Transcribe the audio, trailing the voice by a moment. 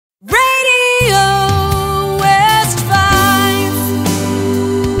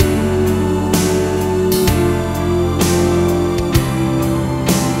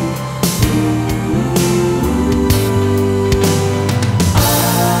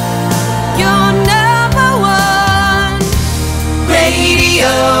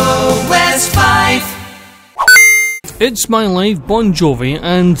Radio West Fife. It's My Life, Bon Jovi,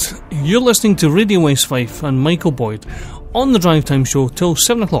 and you're listening to Radio West Fife and Michael Boyd on the Drive Time Show till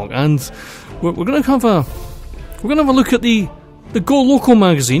 7 o'clock, and we're going to have a look at the Go Local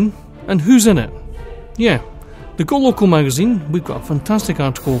magazine and who's in it. Yeah, the Go Local magazine. We've got a fantastic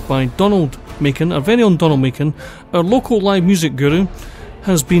article by Donald Macon, our very own Donald Macon, our local live music guru,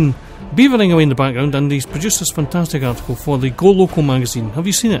 has been beavering away in the background, and he's produced this fantastic article for the Go Local magazine. Have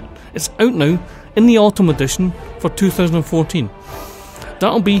you seen it? It's out now in the autumn edition for 2014.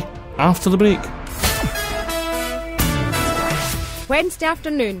 That'll be after the break. Wednesday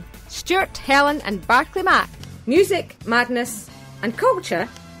afternoon, Stuart, Helen and Barclay Mac. Music, madness and culture.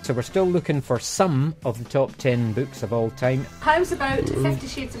 So we're still looking for some of the top 10 books of all time. How's about 50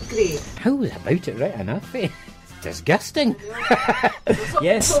 Shades of Grey? How about it, right enough, eh? Disgusting.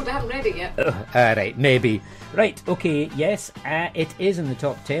 Yes. I haven't read it yet. Right, maybe. Right, okay, yes, it is in the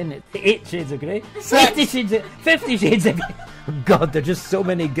top 10. It's 8 Shades of Grey. 50 Shades of Grey. Oh God, there are just so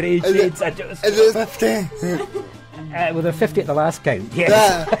many grey shades. Is it 50? Well, they're 50 at the last count,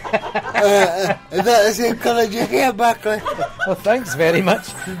 yes. Is that the same colour as your hair, Barclay? Well, thanks very much.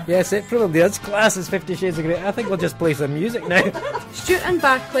 Yes, it probably is. Class is 50 Shades of Grey. I think we'll just play some music now. Stuart and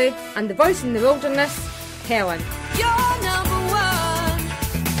Barclay and the voice in the wilderness, Helen. You're number one.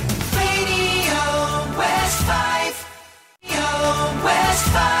 Radio West Fife. Radio West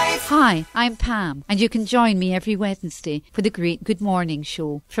Fife. Hi, I'm Pam, and you can join me every Wednesday for the great Good Morning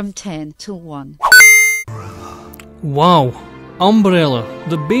Show from 10 till 1. Wow, Umbrella,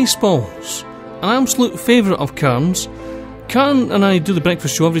 the Baseballs, an absolute favourite of Karen's. Karen and I do the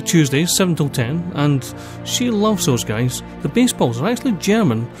breakfast show every Tuesday, 7 till 10, and she loves those guys. The Baseballs are actually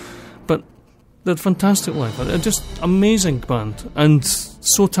German, but they're fantastic live. They're just amazing band, and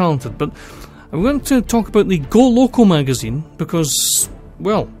so talented. But I'm going to talk about the Go Local magazine, because,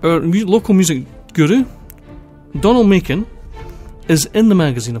 well, our local music guru, Donald Macon, is in the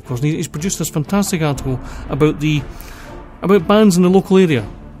magazine, of course, and he's produced this fantastic article about bands in the local area,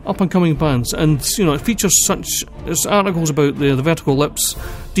 up and coming bands, and it features it's articles about the Vertical Lips,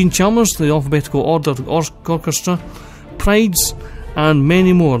 Dean Chalmers, the Alphabetical Order Orchestra, Prides, and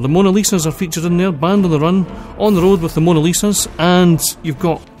many more. The Mona Lisas are featured in there, Band on the Run, On the Road with the Mona Lisas, and you've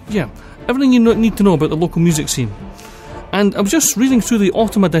got everything you need to know about the local music scene. And I was just reading through the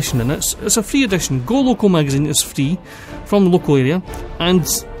autumn edition, and it's a free edition. Go Local magazine is free from the local area, and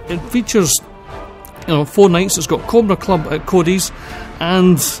it features 4 nights. It's got Cobra Club at Cody's,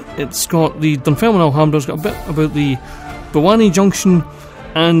 and it's got the Dunfermline Alhambra. It's got a bit about the Bawani Junction,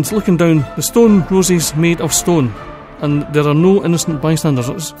 and looking down the stone roses made of stone, and there are no innocent bystanders.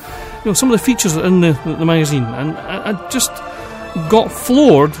 It's, some of the features are in the magazine, and I just got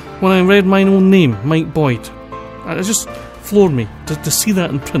floored when I read my own name, Mike Boyd. It just floored me to see that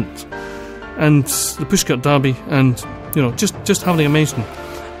in print, and the Pushcart Derby, and just having a mention.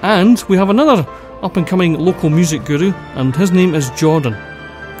 And we have another up and coming local music guru, and his name is Jordan.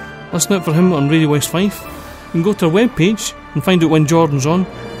 Listen out for him on Radio West Fife. You can go to our webpage and find out when Jordan's on,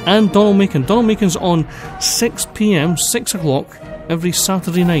 and Donald Macon. Donald Macon's on 6 p.m, 6 o'clock every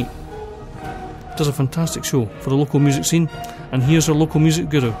Saturday night. Does a fantastic show for the local music scene, and here's our local music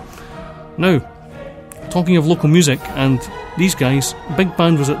guru. Now, talking of local music, and these guys, big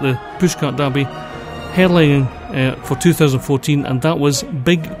band was at the Pushcart Derby, headlining for 2014, and that was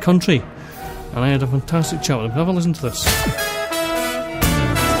Big Country. And I had a fantastic chat with them. Have a listen to this.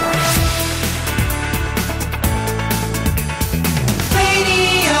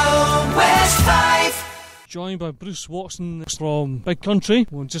 Radio West Fife. Joined by Bruce Watson from Big Country,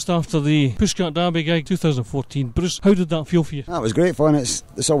 just after the Pushcart Derby gig 2014. Bruce, how did that feel for you? That was great fun.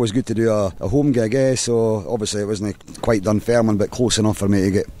 It's always good to do a home gig, so obviously it wasn't quite Dunfermline, but close enough for me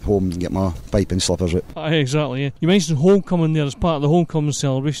to get home and get my pipe and slippers out. Aye, exactly, yeah. You mentioned homecoming there as part of the homecoming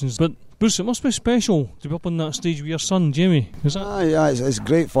celebrations, but Bruce, it must be special to be up on that stage with your son, Jamie. Is that? Yeah, it's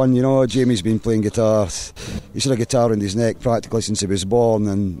great fun, Jamie's been playing guitar. He's had a guitar around his neck practically since he was born,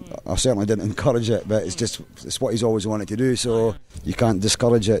 and I certainly didn't encourage it, but it's what he's always wanted to do, so you can't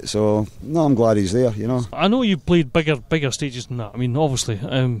discourage it. So, no, I'm glad he's there, I know you played bigger stages than that, obviously,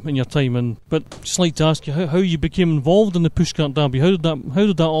 in your time, but just like to ask you how you became involved in the Pushcart Derby. How did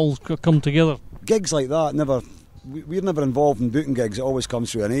that all come together? Gigs like that we're never involved in booking gigs. It always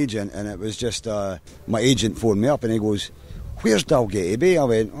comes through an agent, and it was just my agent phoned me up and he goes, "Where's Dalgety Bay?" I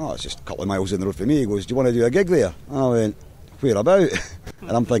went, "Oh, it's just a couple of miles in the road from me." He goes, "Do you want to do a gig there?" I went, "Where about?"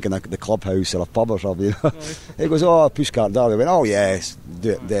 And I'm thinking the clubhouse or a pub or something. He goes, "Oh, Pushcart Derby." I went, "Oh yes,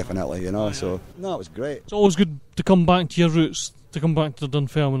 do it definitely." So no, it was great. It's always good to come back to your roots, to come back to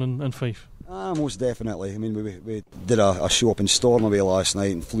Dunfermline and Fife. Most definitely. I mean, we did a show up in Stornoway last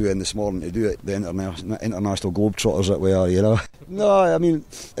night and flew in this morning to do it. The international globetrotters that we are, you know. No, I mean,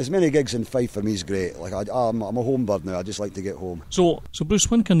 as many gigs in Fife for me is great. Like I'm a home bird now. I just like to get home. So Bruce,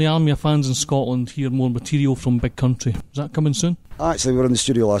 when can the army of fans in Scotland hear more material from Big Country? Is that coming soon? Actually, we were in the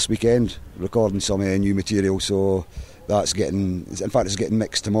studio last weekend recording some new material, so that's getting. In fact, it's getting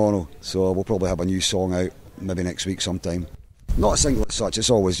mixed tomorrow. So we'll probably have a new song out maybe next week sometime. Not a single as such, it's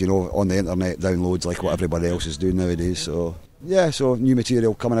always, you know, on the internet downloads like what everybody else is doing nowadays. So, yeah, so new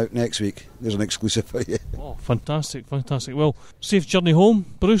material coming out next week. There's an exclusive for you. Oh, fantastic. Well, safe journey home,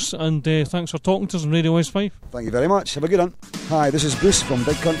 Bruce, and thanks for talking to us on Radio West Fife. Thank you very much. Have a good one. Hi, this is Bruce from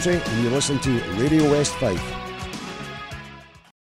Big Country, and you're listening to Radio West Fife.